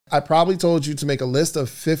I probably told you to make a list of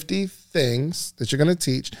 50 things that you're going to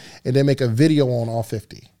teach and then make a video on all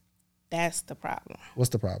 50. That's the problem. What's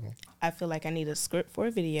the problem? I feel like I need a script for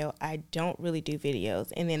a video. I don't really do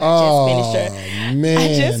videos. And then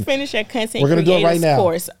I just finished a content We're gonna do it right now.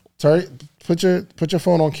 Course. Sorry, put your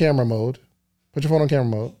phone on camera mode. Put your phone on camera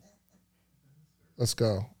mode. Let's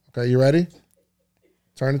go. Okay, you ready?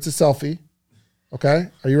 Turn it to selfie. Okay,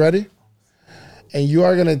 are you ready? And you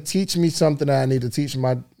are gonna teach me something that I need to teach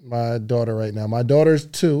my daughter right now. My daughter's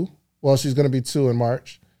 2. Well, she's gonna be 2 in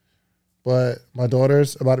March. But my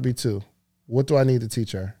daughter's about to be 2. What do I need to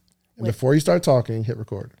teach her? And before you start talking, hit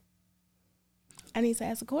record. I need to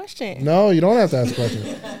ask a question. No, you don't have to ask a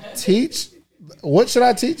question. Teach. What should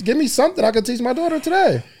I teach? Give me something I could teach my daughter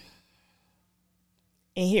today.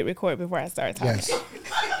 And hit record before I start talking. Yes,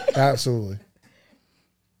 absolutely.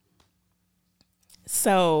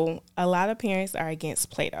 So a lot of parents are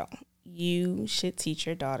against Play-Doh. You should teach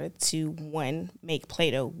your daughter to, 1, make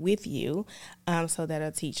Play-Doh with you. So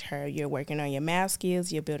that'll teach her you're working on your math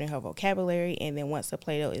skills, you're building her vocabulary, and then once the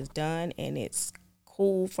Play-Doh is done and it's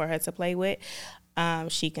cool for her to play with,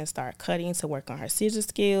 she can start cutting to work on her scissor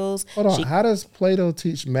skills. Hold on, how does Play-Doh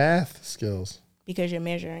teach math skills? Because you're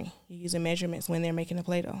measuring. You're using measurements when they're making the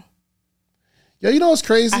Play-Doh. Yo, you know what's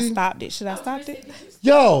crazy? I stopped it. Should I stop it?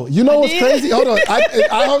 Yo, you know what's crazy? Hold on.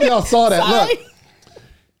 I hope y'all saw that. Sorry. Look.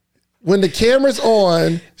 When the camera's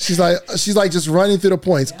on, she's like just running through the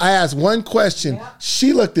points. I asked one question.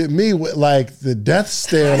 She looked at me with like the death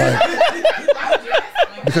stare, like,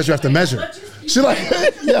 because you have to measure. She like,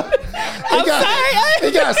 yeah.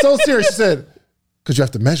 It got so serious. She said, because you have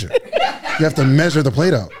to measure. You have to measure the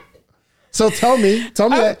Play-Doh. So tell me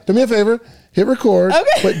that. Do me a favor. Hit record,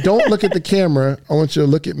 but don't look at the camera. I want you to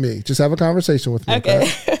look at me. Just have a conversation with me.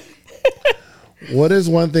 Okay. What is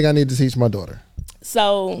one thing I need to teach my daughter?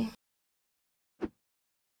 So.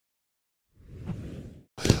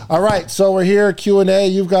 All right, so we're here, Q&A.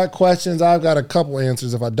 You've got questions. I've got a couple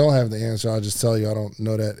answers. If I don't have the answer, I'll just tell you I don't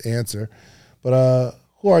know that answer. But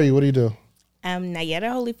who are you? What do you do? I'm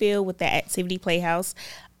Nayetta Holyfield with the Activity Playhouse.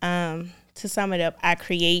 To sum it up, I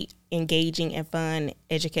create engaging and fun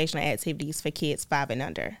educational activities for kids 5 and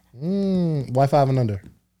under. Why 5 and under?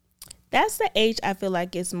 That's the age I feel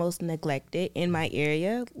like is most neglected in my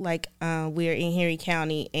area. Like we're in Henry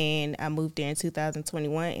County, and I moved there in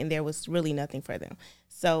 2021, and there was really nothing for them.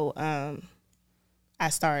 So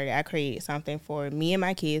I created something for me and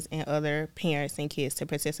my kids and other parents and kids to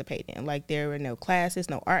participate in. Like there were no classes,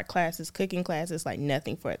 no art classes, cooking classes, like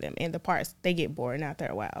nothing for them. And the parts, they get bored after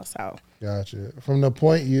a while. So gotcha. From the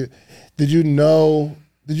point did you know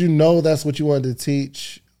that's what you wanted to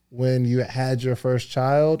teach when you had your first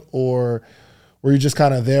child, or were you just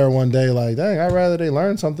kind of there one day like, dang, I'd rather they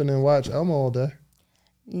learn something than watch Elmo all day?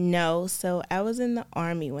 No, so I was in the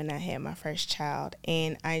Army when I had my first child,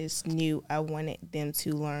 and I just knew I wanted them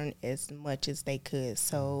to learn as much as they could.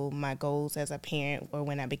 So my goals as a parent, or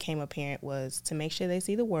when I became a parent, was to make sure they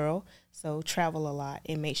see the world, so travel a lot,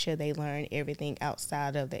 and make sure they learn everything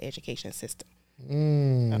outside of the education system.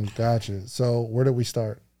 Gotcha. So where did we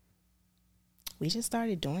start? We just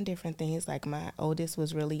started doing different things. Like my oldest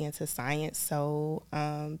was really into science, so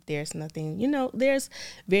there's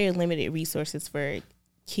very limited resources for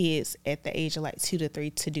kids at the age of like 2 to 3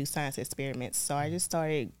 to do science experiments. So I just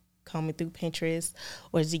started combing through Pinterest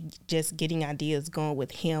or just getting ideas going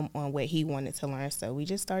with him on what he wanted to learn. So we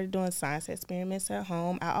just started doing science experiments at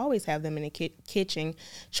home. I always have them in the kitchen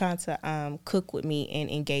trying to cook with me and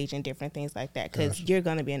engage in different things like that, because you're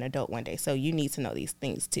going to be an adult one day, so you need to know these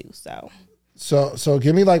things too. So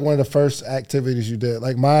give me like one of the first activities you did.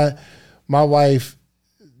 Like my wife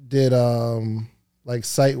did like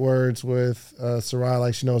sight words with Sarai.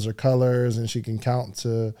 Like she knows her colors and she can count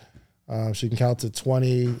to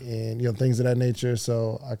 20 and things of that nature.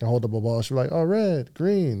 So I can hold up a ball. She'll be like, oh, red,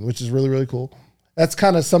 green, which is really, really cool. That's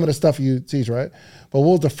kind of some of the stuff you teach, right? But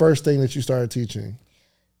what was the first thing that you started teaching?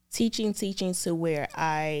 Teaching to where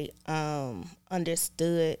I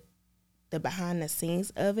understood the behind the scenes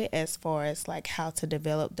of it, as far as like how to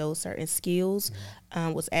develop those certain skills,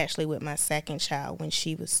 was actually with my second child. When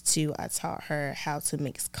she was 2, I taught her how to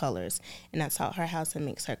mix colors, and I taught her how to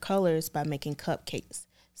mix her colors by making cupcakes.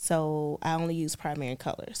 So I only use primary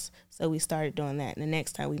colors. So we started doing that. And the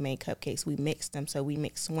next time we made cupcakes, we mixed them. So we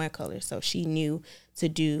mixed one color. So she knew to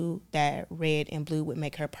do that red and blue would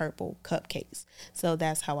make her purple cupcakes. So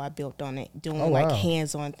that's how I built on it, doing like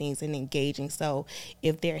hands-on things and engaging. So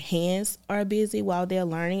if their hands are busy while they're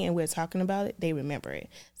learning and we're talking about it, they remember it.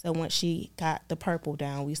 So once she got the purple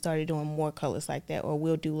down, we started doing more colors like that. Or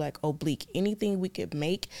we'll do like oblique. Anything we could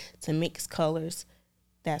make to mix colors,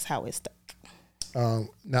 that's how it stuck.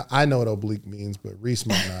 Now I know what oblique means, but Reese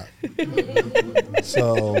might not.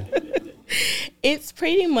 So it's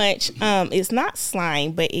pretty much it's not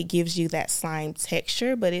slime, but it gives you that slime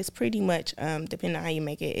texture. But it's pretty much depending on how you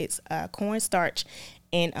make it, it's cornstarch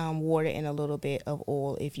and water and a little bit of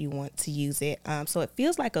oil if you want to use it. So it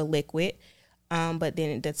feels like a liquid. But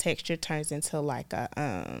then the texture turns into like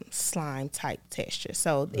a slime type texture.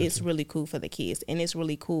 So it's really cool for the kids. And it's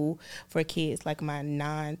really cool for kids like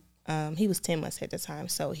my he was 10 months at the time.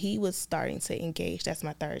 So he was starting to engage, that's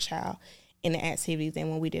my third child, in the activities. And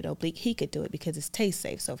when we did oblique, he could do it because it's taste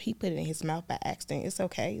safe. So if he put it in his mouth by accident, it's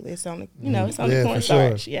okay. It's on the, it's on the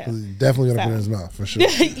cornstarch. Sure. Yeah, definitely gonna put it in his mouth for sure.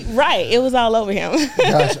 Right, it was all over him.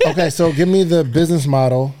 Gotcha. Okay, so give me the business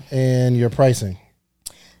model and your pricing.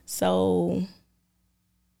 So,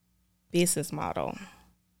 business model.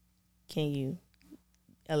 Can you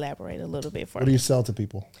elaborate a little bit for me? What do you sell to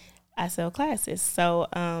people? I sell classes. So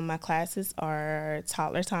my classes are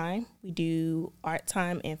toddler time. We do art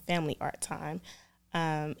time and family art time.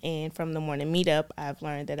 And from the morning meetup, I've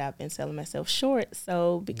learned that I've been selling myself short.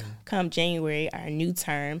 So come January, our new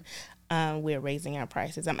term, we're raising our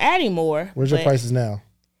prices. I'm adding more. Where's your prices now?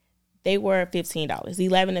 They were $15,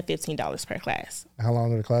 $11 to $15 per class. How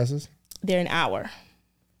long are the classes? They're an hour.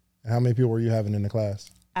 And how many people were you having in the class?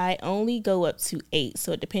 I only go up to 8,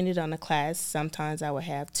 so it depended on the class. Sometimes I would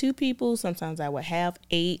have 2 people, sometimes I would have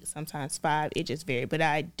 8, sometimes 5. It just varied, but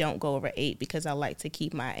I don't go over 8 because I like to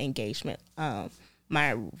keep my engagement,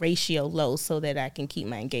 my ratio low so that I can keep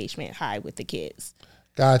my engagement high with the kids.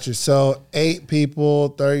 Gotcha. So 8 people,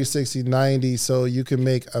 30, 60, 90, so you can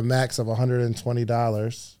make a max of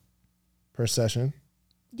 $120 per session.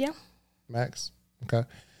 Yeah. Max. Okay.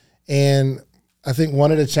 And I think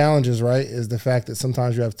one of the challenges, right, is the fact that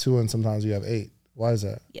sometimes you have 2 and sometimes you have 8. Why is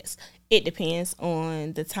that? Yes. It depends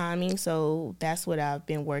on the timing. So that's what I've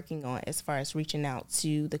been working on as far as reaching out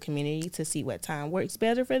to the community to see what time works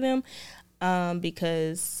better for them.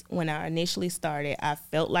 Because when I initially started, I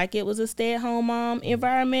felt like it was a stay-at-home mom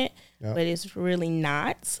environment, but it's really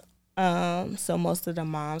not. So most of the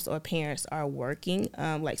moms or parents are working.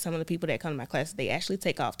 Like some of the people that come to my class, they actually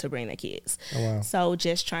take off to bring their kids. Oh, wow. So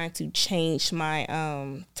just trying to change my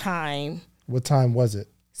time. What time was it?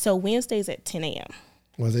 So Wednesdays at 10 a.m.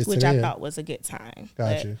 Was it 10 which a.m.? I thought was a good time.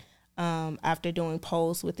 Gotcha. But, after doing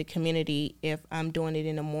polls with the community, if I'm doing it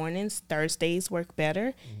in the mornings, Thursdays work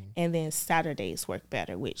better, and then Saturdays work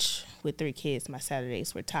better, which with 3 kids, my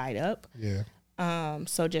Saturdays were tied up. Yeah.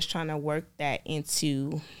 So just trying to work that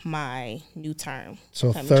into my new term.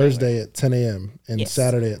 So Thursday at 10 a.m. and Yes.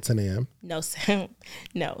 Saturday at 10 a.m. No,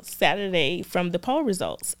 Saturday from the poll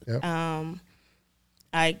results. Yep.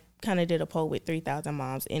 I kind of did a poll with 3,000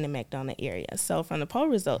 moms in the McDonough area. So from the poll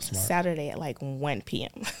results, Saturday at like 1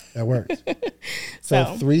 p.m. That works.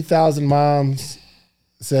 So 3,000 moms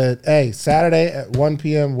said, hey, Saturday at 1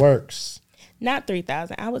 p.m. works. Not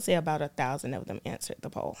 3,000. I would say about 1,000 of them answered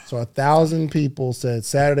the poll. So 1,000 people said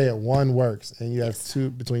Saturday at 1 works, and you have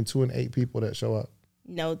between 2 and 8 people that show up.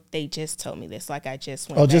 No, they just told me this. Like I just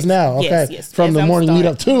went. Oh, just now? Okay. Yes. From the morning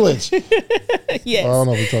meetup tutelage. Yes. Well, I don't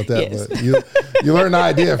know if we taught that, but you learned an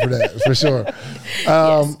idea for that, for sure.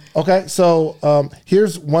 Yes. Okay, so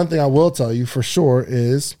here's one thing I will tell you for sure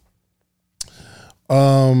is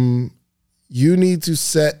you need to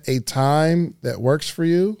set a time that works for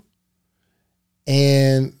you.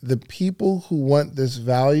 And the people who want this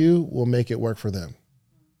value will make it work for them.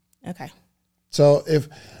 Okay. So if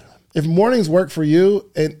mornings work for you,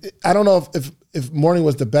 and I don't know if morning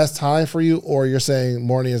was the best time for you, or you're saying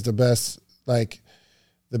morning is the best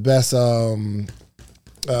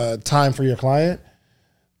time for your client,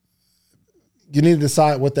 you need to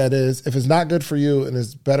decide what that is. If it's not good for you and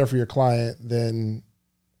it's better for your client, then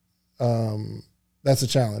that's a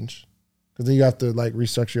challenge. Because then you have to like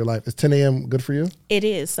restructure your life. Is 10 a.m. good for you? It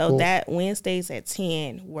is. So Cool. That Wednesdays at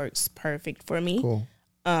 10 works perfect for me. Cool.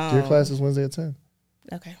 Your class is Wednesday at 10.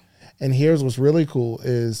 Okay. And here's what's really cool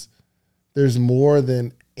is there's more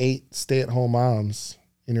than 8 stay-at-home moms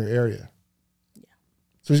in your area. Yeah.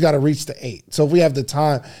 So we've got to reach the 8. So if we have the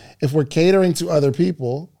time, if we're catering to other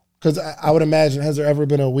people, because I would imagine, has there ever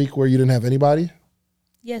been a week where you didn't have anybody?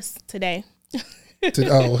 Yes, today.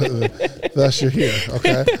 Thus you're here.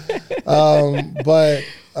 Okay.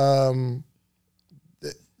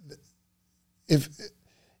 If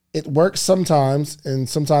it works sometimes and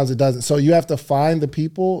sometimes it doesn't. So you have to find the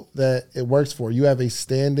people that it works for. You have a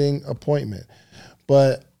standing appointment.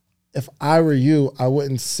 But if I were you, I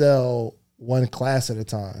wouldn't sell one class at a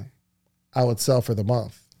time. I would sell for the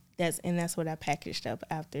month. That's what I packaged up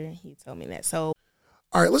after he told me that. So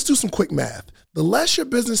All right, let's do some quick math. The less your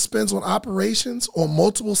business spends on operations, on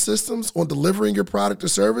multiple systems, on delivering your product or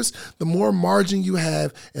service, the more margin you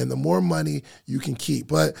have and the more money you can keep.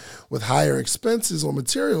 But with higher expenses on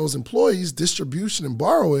materials, employees, distribution, and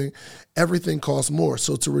borrowing, everything costs more.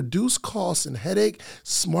 So to reduce costs and headache,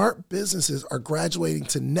 smart businesses are graduating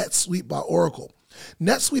to NetSuite by Oracle.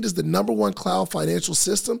 NetSuite is the #1 cloud financial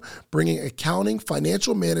system, bringing accounting,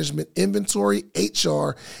 financial management, inventory,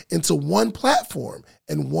 HR into one platform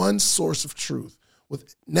and one source of truth.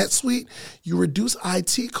 With NetSuite, you reduce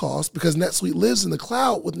IT costs because NetSuite lives in the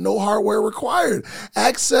cloud with no hardware required.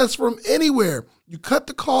 Access from anywhere. You cut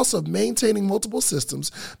the cost of maintaining multiple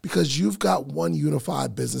systems because you've got one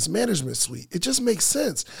unified business management suite. It just makes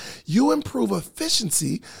sense. You improve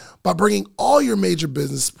efficiency by bringing all your major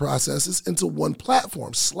business processes into one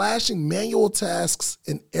platform, slashing manual tasks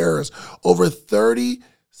and errors. Over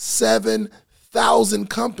 37,000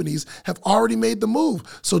 companies have already made the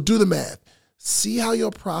move. So do the math. See how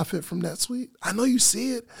you'll profit from NetSuite? I know you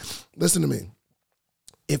see it. Listen to me.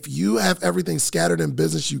 If you have everything scattered in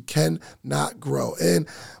business, you cannot grow. And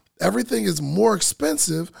everything is more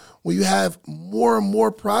expensive when you have more and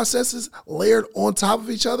more processes layered on top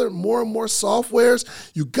of each other, more and more softwares.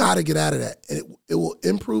 You got to get out of that. And it will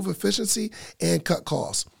improve efficiency and cut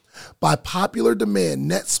costs. By popular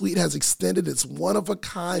demand, NetSuite has extended its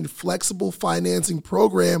one-of-a-kind flexible financing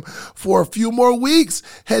program for a few more weeks.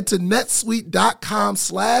 Head to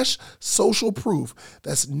netsuite.com/socialproof.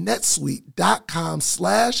 That's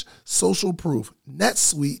netsuite.com/socialproof.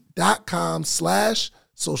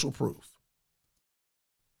 netsuite.com/socialproof.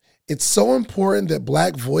 It's so important that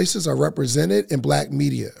Black voices are represented in Black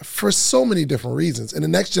media for so many different reasons. And the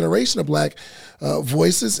next generation of Black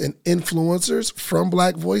voices and influencers from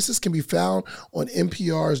Black voices can be found on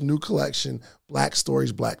NPR's new collection, Black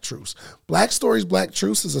Stories, Black Truths. Black Stories, Black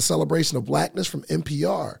Truths is a celebration of Blackness from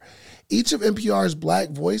NPR. Each of NPR's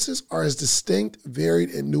Black voices are as distinct,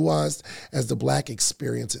 varied, and nuanced as the Black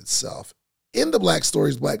experience itself. In the Black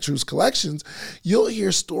Stories, Black Truths collections, you'll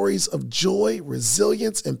hear stories of joy,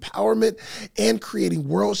 resilience, empowerment, and creating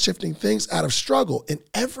world-shifting things out of struggle. And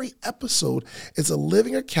every episode is a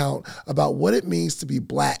living account about what it means to be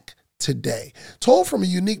Black today, told from a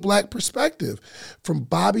unique Black perspective. From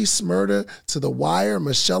Bobby Shmurda to The Wire,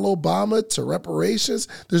 Michelle Obama to reparations,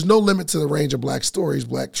 there's no limit to the range of Black stories,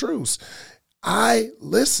 Black truths. I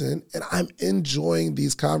listen and I'm enjoying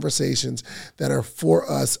these conversations that are for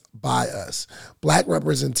us, by us. Black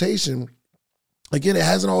representation, again, it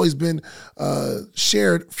hasn't always been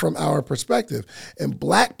shared from our perspective. And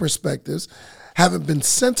Black perspectives haven't been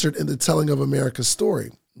centered in the telling of America's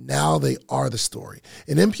story. Now they are the story.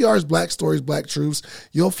 In NPR's Black Stories, Black Truths,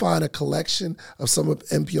 you'll find a collection of some of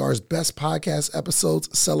NPR's best podcast episodes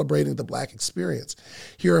celebrating the Black experience.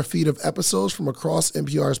 Here are a feed of episodes from across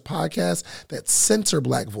NPR's podcasts that center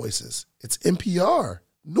Black voices. It's NPR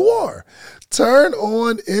Noir. Turn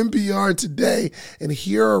on NPR today and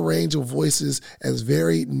hear a range of voices as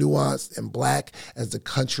varied, nuanced, and Black as the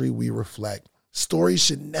country we reflect. Stories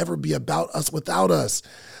should never be about us without us.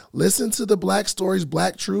 Listen to the Black Stories,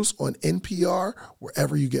 Black Truths on NPR,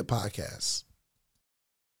 wherever you get podcasts.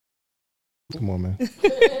 Come on, man. We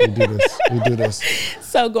do this.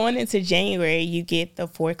 So going into January, you get the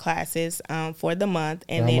 4 classes for the month,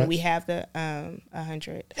 and then we have the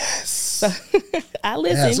 100. Yes. So I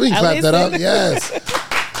listen. Yes, we can clap that up. Yes.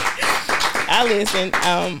 I listen.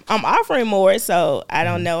 I'm offering more, so I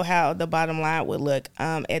don't know how the bottom line would look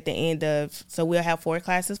at the end of. So we'll have 4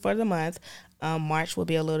 classes for the month. March will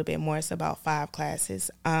be a little bit more. It's about 5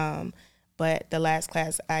 classes. But the last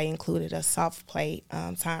class, I included a soft play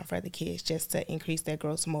time for the kids just to increase their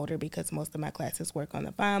gross motor, because most of my classes work on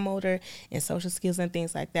the fine motor and social skills and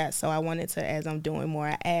things like that. So I wanted to, as I'm doing more,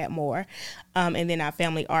 I add more. And then our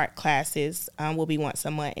family art classes will be once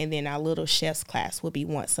a month. And then our little chef's class will be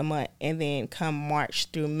once a month. And then come March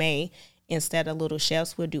through May, instead of little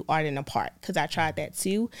chefs, we'll do art in the park, because I tried that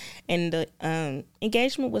too. And the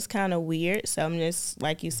engagement was kind of weird. So I'm just,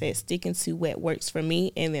 like you said, sticking to what works for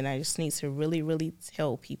me. And then I just need to really, really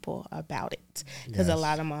tell people about it, because a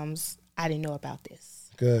lot of moms, I didn't know about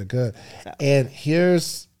this. Good. So. And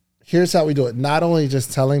here's how we do it. Not only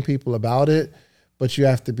just telling people about it, but you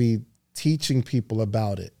have to be teaching people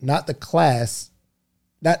about it. Not the class,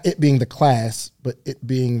 not it being the class, but it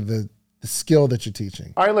being the skill that you're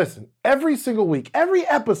teaching. All right, listen, every single week, every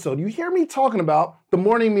episode, you hear me talking about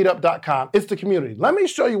themorningmeetup.com. It's the community. Let me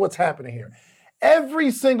show you what's happening here.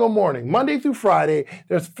 Every single morning, Monday through Friday,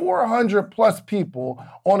 there's 400 plus people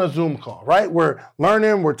on a Zoom call, right? We're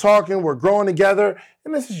learning, we're talking, we're growing together,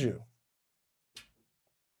 and this is you.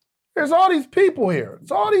 There's all these people here.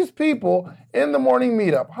 It's all these people in the morning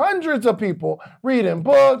meetup. Hundreds of people reading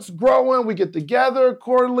books, growing. We get together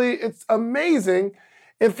quarterly. It's amazing.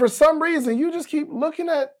 And for some reason, you just keep looking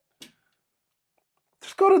at,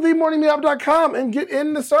 just go to themorningmeetup.com and get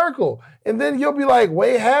in the circle. And then you'll be like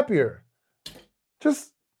way happier.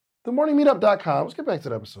 Just themorningmeetup.com. Let's get back to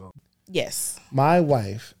the episode. Yes. My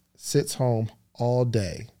wife sits home all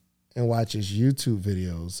day and watches YouTube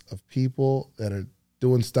videos of people that are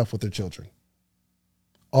doing stuff with their children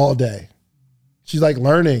all day. She's like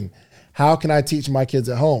learning, how can I teach my kids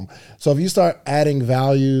at home? So if you start adding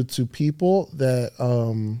value to people that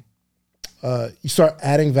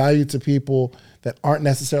aren't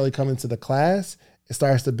necessarily coming to the class, it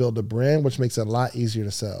starts to build a brand, which makes it a lot easier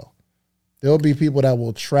to sell. There'll be people that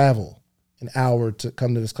will travel an hour to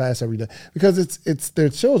come to this class every day because it's their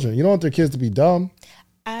children. You don't want their kids to be dumb.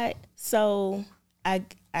 Well,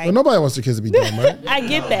 nobody wants their kids to be dumb, right? I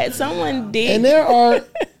get that. Someone did. And there are,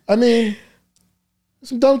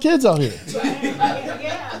 some dumb kids out here.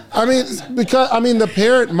 The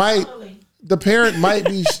parent might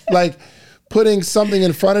be like putting something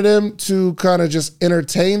in front of them to kind of just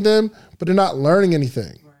entertain them, but they're not learning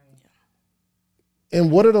anything. And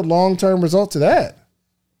what are the long-term results of that?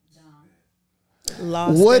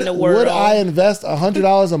 Lost in the world. Would I invest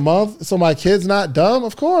 $100 a month so my kid's not dumb?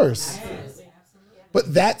 Of course.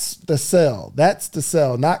 But that's the sell. That's the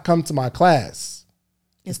sell. Not come to my class.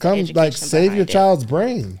 It's come like save your child's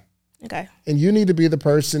brain. Okay. And you need to be the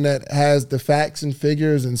person that has the facts and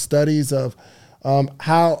figures and studies of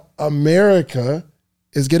how America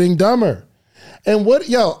is getting dumber. And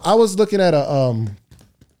I was looking at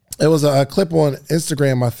it was a clip on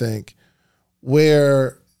Instagram, I think,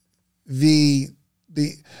 where the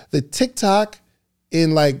TikTok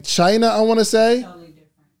in like China, I want to say,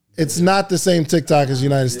 it's not the same TikTok as the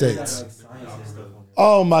United States.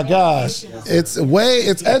 Oh my gosh. It's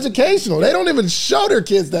educational. They don't even show their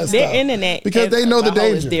kids that stuff. Their internet. Because they know the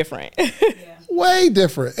danger. Is different. Way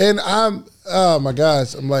different. And oh my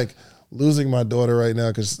gosh, I'm like losing my daughter right now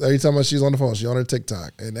because every time she's on the phone, she's on her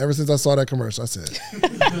TikTok. And ever since I saw that commercial, I said,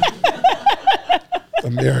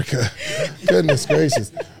 America, goodness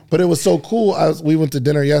gracious. But it was so cool. We went to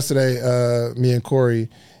dinner yesterday, me and Corey,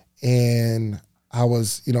 and I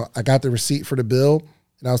got the receipt for the bill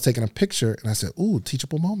and I was taking a picture and I said, ooh,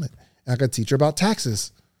 teachable moment. And I could teach her about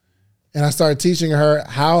taxes. And I started teaching her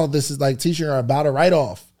how this is like teaching her about a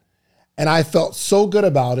write-off. And I felt so good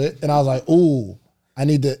about it. And I was like, ooh, I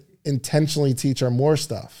need to intentionally teach her more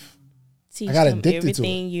stuff. I got addicted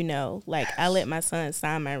everything to it. Like I let my son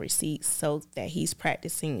sign my receipts so that he's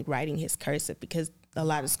practicing writing his cursive because a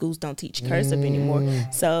lot of schools don't teach cursive anymore.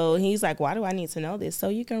 So he's like, why do I need to know this? So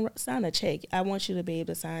you can sign a check. I want you to be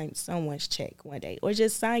able to sign someone's check one day or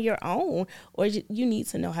just sign your own, or you need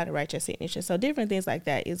to know how to write your signature. So different things like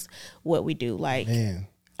that is what we do. Like,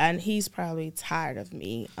 and he's probably tired of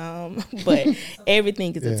me. But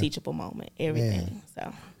everything is a teachable moment. Everything. Man.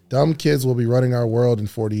 So dumb kids will be running our world in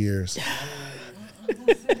 40 years.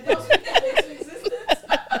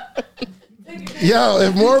 Yo,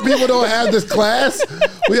 if more people don't have this class,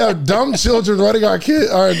 we have dumb children running our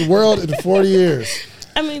world in 40 years.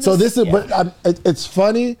 So this is, but it's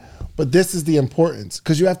funny, but this is the importance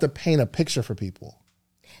because you have to paint a picture for people.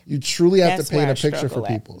 You truly have to paint a picture for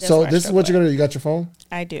people. So this is what you're gonna do. You got your phone?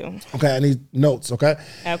 I do. Okay, I need notes. Okay.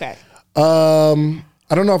 Okay.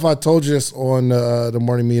 I don't know if I told you this on the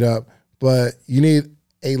morning meetup, but you need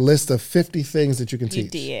a list of 50 things that you can teach. You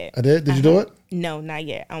did. I did? Did you do it? No, not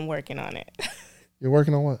yet. I'm working on it. You're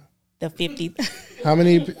working on what? The 50. How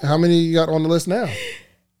many you got on the list now?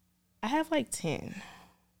 I have like 10.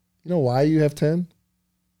 You know why you have 10?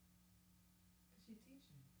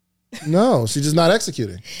 No, she's just not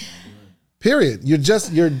executing. Period.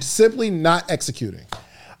 You're simply not executing.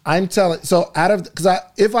 I'm telling,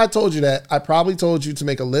 if I told you that, I probably told you to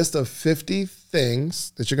make a list of 50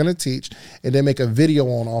 things that you're going to teach and then make a video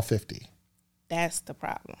on all 50. That's the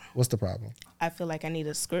problem. What's the problem? I feel like I need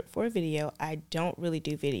a script for a video. I don't really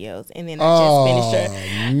do videos. And then I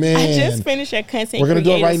just finished a content We're gonna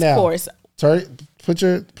do it right now. Course. Put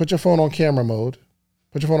your phone on camera mode.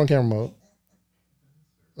 Put your phone on camera mode.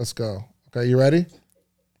 Let's go. Okay, you ready?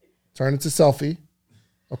 Turn it to selfie.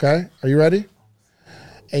 Okay, are you ready?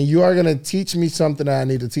 And you are going to teach me something that I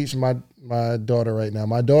need to teach my daughter right now.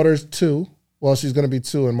 My daughter's 2. Well, she's going to be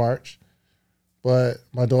 2 in March. But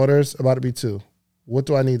my daughter's about to be 2. What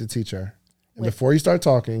do I need to teach her? And before you start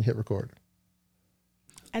talking, hit record.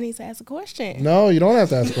 I need to ask a question. No, you don't have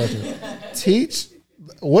to ask a question. Teach.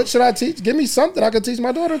 What should I teach? Give me something I could teach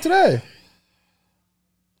my daughter today.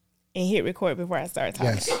 And hit record before I start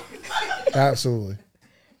talking. Yes, absolutely.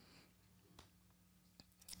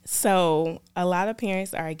 So a lot of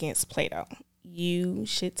parents are against Play-Doh. You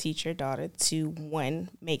should teach your daughter to, one,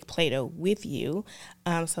 make Play-Doh with you.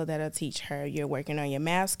 So that'll teach her you're working on your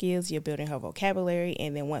math skills, you're building her vocabulary,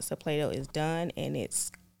 and then once the Play-Doh is done and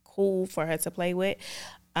it's cool for her to play with,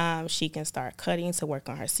 she can start cutting to work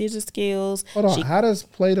on her scissor skills. Hold on, how does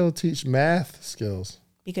Play-Doh teach math skills?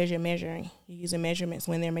 Because you're measuring. You're using measurements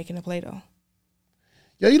when they're making the Play-Doh.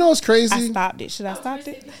 Yo, you know what's crazy? I stopped it. Should I stop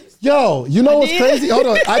it? Yo, you know what's crazy? Hold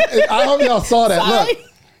on. I hope y'all saw that. Sorry. Look.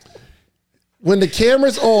 When the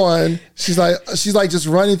camera's on, she's like just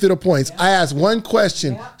running through the points. I asked one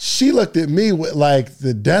question. She looked at me with like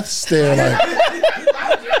the death stare,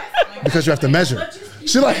 like, because you have to measure.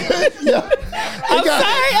 She like, yeah.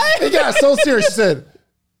 It got so serious. She said,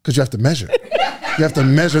 because you have to measure. You have to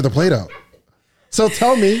measure the Play-Doh. So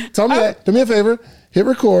tell me that. Do me a favor. Hit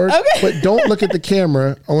record, but don't look at the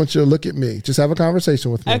camera. I want you to look at me. Just have a conversation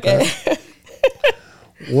with me. Okay.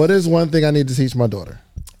 What is one thing I need to teach my daughter?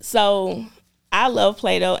 So I love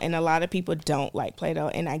Play-Doh, and a lot of people don't like Play-Doh,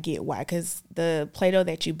 and I get why. Because the Play-Doh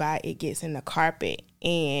that you buy, it gets in the carpet,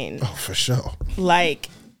 and for sure. Like,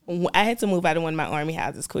 I had to move out of one of my Army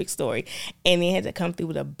houses, quick story, and they had to come through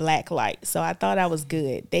with a black light. So I thought I was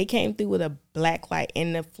good. They came through with a black light,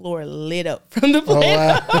 and the floor lit up from the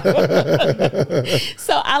Play-Doh. Wow.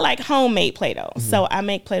 So I like homemade Play-Doh. Mm-hmm. So I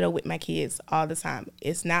make Play-Doh with my kids all the time.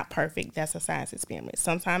 It's not perfect. That's a science experiment.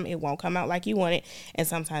 Sometimes it won't come out like you want it, and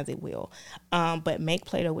sometimes it will. But make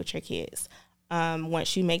Play-Doh with your kids.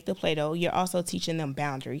 Once you make the Play-Doh, you're also teaching them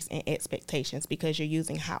boundaries and expectations because you're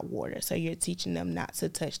using hot water. So you're teaching them not to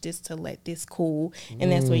touch this, to let this cool. And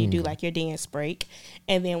that's where you do like your dance break.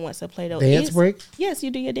 And then once the Play-Doh break? Yes,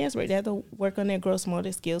 you do your dance break. They have to work on their gross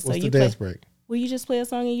motor skills. What's so you the dance break? Well, you just play a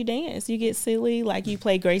song and you dance. You get silly, like you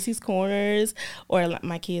play Gracie's Corners, or like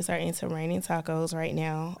my kids are into Raining Tacos right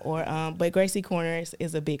now. But Gracie Corners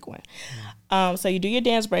is a big one. So you do your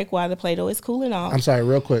dance break while the Play-Doh is cooling off. I'm sorry,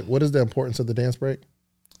 real quick. What is the importance of the dance break?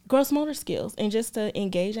 Gross motor skills, and just to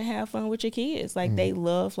engage and have fun with your kids. Like they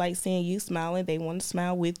love like seeing you smiling. They want to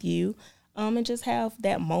smile with you. And just have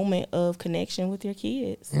that moment of connection with your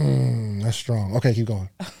kids. That's strong. Okay, keep going.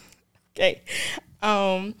 Okay.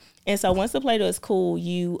 And so once the Play-Doh is cool,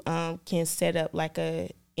 you can set up like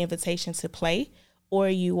a invitation to play, or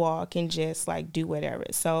you all can just like do whatever.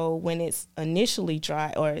 So when it's initially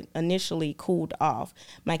dry or initially cooled off,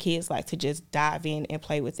 my kids like to just dive in and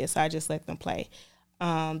play with it. So I just let them play.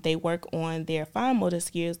 They work on their fine motor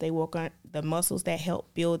skills. They work on the muscles that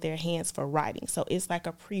help build their hands for writing. So it's like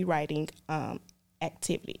a pre-writing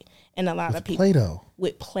activity. And a lot of people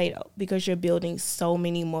with Play-Doh, because you're building so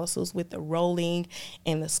many muscles with the rolling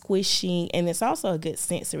and the squishing. And it's also a good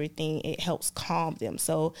sensory thing. It helps calm them.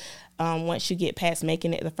 So once you get past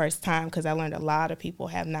making it the first time, because I learned a lot of people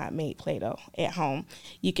have not made Play-Doh at home,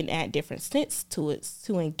 you can add different scents to it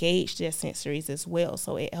to engage their sensories as well.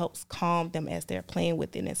 So it helps calm them as they're playing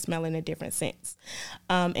with it and smelling a different scents.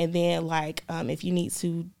 And then like if you need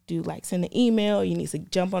to do like send an email, you need to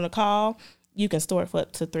jump on a call, you can store it for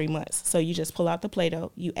up to 3 months. So you just pull out the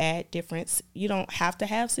Play-Doh, you add different, you don't have to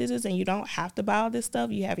have scissors and you don't have to buy all this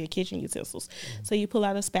stuff. You have your kitchen utensils. Mm-hmm. So you pull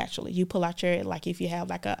out a spatula, you pull out your, like if you have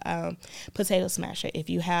like a potato smasher, if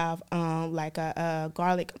you have like a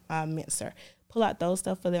garlic mincer, pull out those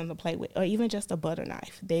stuff for them to play with, or even just a butter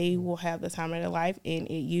knife. They will have the time of their life, and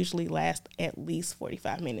it usually lasts at least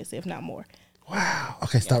 45 minutes, if not more. Wow.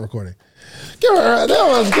 Okay, stop recording. Give her, that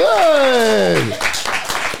was good.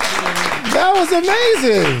 That was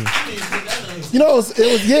amazing. You know,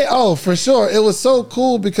 it was yeah. Oh, for sure. It was so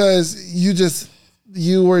cool because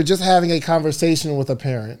you were just having a conversation with a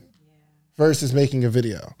parent versus making a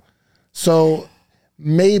video. So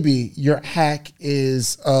maybe your hack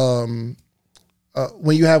is when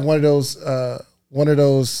you have one of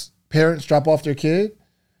those parents drop off their kid,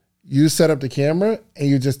 you set up the camera and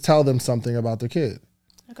you just tell them something about their kid.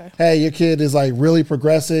 Okay. Hey, your kid is like really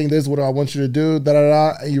progressing. This is what I want you to do. Da da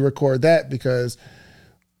da. And you record that, because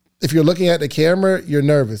if you're looking at the camera, you're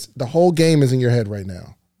nervous. The whole game is in your head right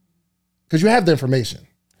now because you have the information.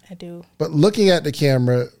 I do. But looking at the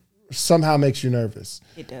camera somehow makes you nervous.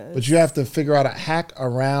 It does. But you have to figure out a hack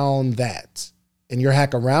around that. And your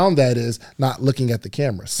hack around that is not looking at the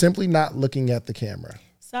camera. Simply not looking at the camera.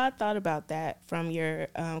 So I thought about that from your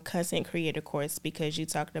content creator course, because you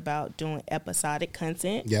talked about doing episodic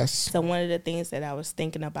content. Yes. So one of the things that I was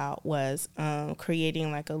thinking about was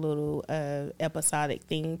creating like a little episodic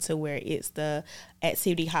thing to where it's the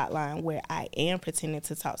activity hotline where I am pretending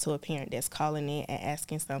to talk to a parent that's calling in and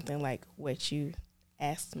asking something like what you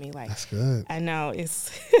asked me. Like, that's good. I know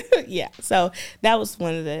it's, yeah. So that was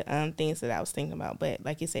one of the things that I was thinking about. But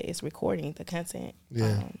like you said, it's recording the content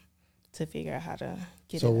to figure out how to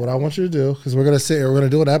get it. So what I want you to do, because we're going to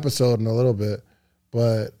do an episode in a little bit,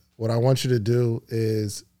 but what I want you to do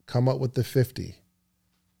is come up with the 50.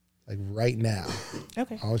 Like right now.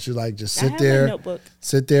 Okay. I want you to like just I have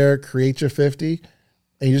sit there, create your 50,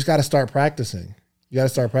 and you just got to start practicing. You got to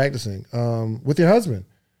start practicing with your husband.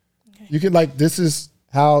 Okay. You can like, this is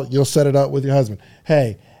how you'll set it up with your husband.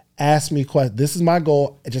 Hey, ask me questions. This is my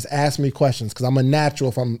goal. Just ask me questions because I'm a natural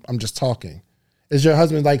if I'm just talking. Is your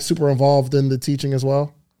husband like super involved in the teaching as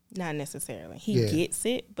well? Not necessarily. He gets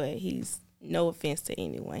it, but he's, no offense to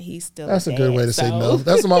anyone, he's still That's a good dad, way to say no.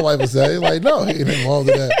 That's what my wife would say. Like, no, he ain't involved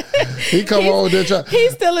in that. He come home with that.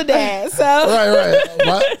 He's still a dad, so. Right.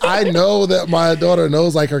 I know that my daughter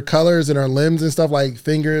knows like her colors and her limbs and stuff, like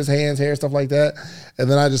fingers, hands, hair, stuff like that. And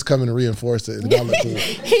then I just come and reinforce it. And I look cool.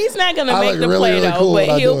 He's not going to make the Play-Doh, cool,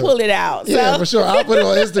 but he'll pull it out. So. Yeah, for sure. I'll put it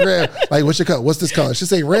on Instagram. Like, what's your color? What's this color? She'll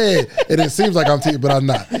say red. And it seems like I'm teaching, but I'm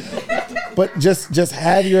not. But just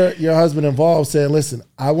have your husband involved saying, listen,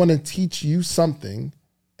 I want to teach you something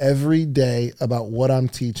every day about what I'm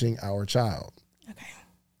teaching our child. Okay.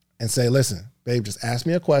 And say, listen, babe, just ask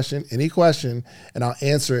me a question, any question, and I'll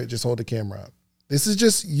answer it. Just hold the camera up. This is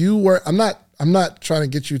just you where I'm not trying to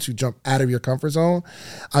get you to jump out of your comfort zone.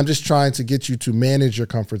 I'm just trying to get you to manage your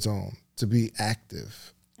comfort zone, to be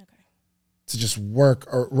active. To just work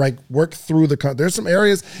through there's some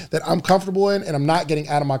areas that I'm comfortable in and I'm not getting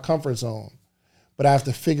out of my comfort zone, but I have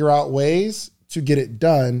to figure out ways to get it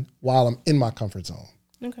done while I'm in my comfort zone.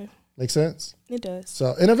 Okay. Make sense? It does.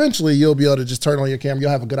 So, and eventually you'll be able to just turn on your camera.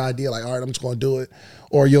 You'll have a good idea. Like, all right, I'm just going to do it.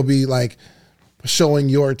 Or you'll be like showing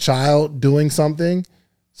your child doing something,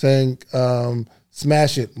 saying,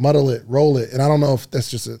 smash it, muddle it, roll it. And I don't know if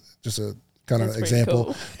that's just a kind of example,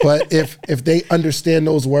 cool. But if they understand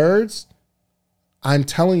those words, I'm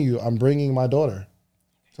telling you, I'm bringing my daughter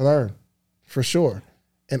to learn for sure.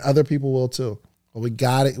 And other people will too. But we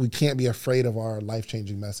got it. We can't be afraid of our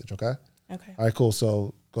life-changing message, okay? Okay. All right, cool.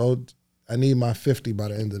 So I need my 50 by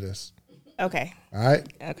the end of this. Okay. All right?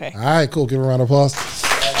 Okay. All right, cool. Give a round of applause.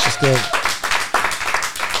 That's good.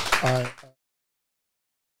 All right.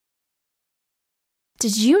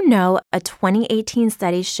 Did you know a 2018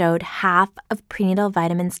 study showed half of prenatal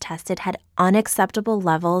vitamins tested had unacceptable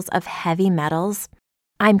levels of heavy metals?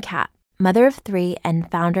 I'm Kat, mother of 3 and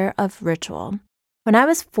founder of Ritual. When I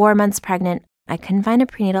was 4 months pregnant, I couldn't find a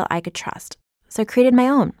prenatal I could trust, so I created my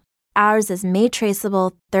own. Ours is made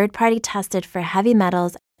traceable, third-party tested for heavy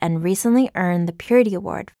metals, and recently earned the Purity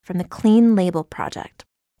Award from the Clean Label Project.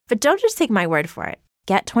 But don't just take my word for it.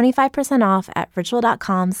 Get 25% off at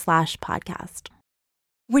ritual.com/podcast.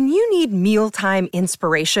 When you need mealtime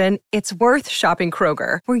inspiration, it's worth shopping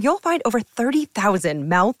Kroger, where you'll find over 30,000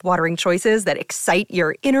 mouth-watering choices that excite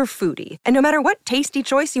your inner foodie. And no matter what tasty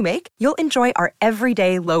choice you make, you'll enjoy our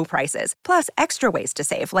everyday low prices, plus extra ways to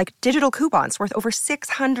save, like digital coupons worth over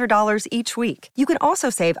 $600 each week. You can also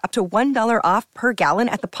save up to $1 off per gallon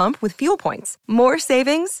at the pump with fuel points. More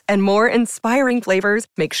savings and more inspiring flavors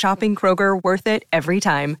make shopping Kroger worth it every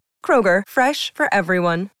time. Kroger, fresh for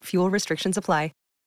everyone. Fuel restrictions apply.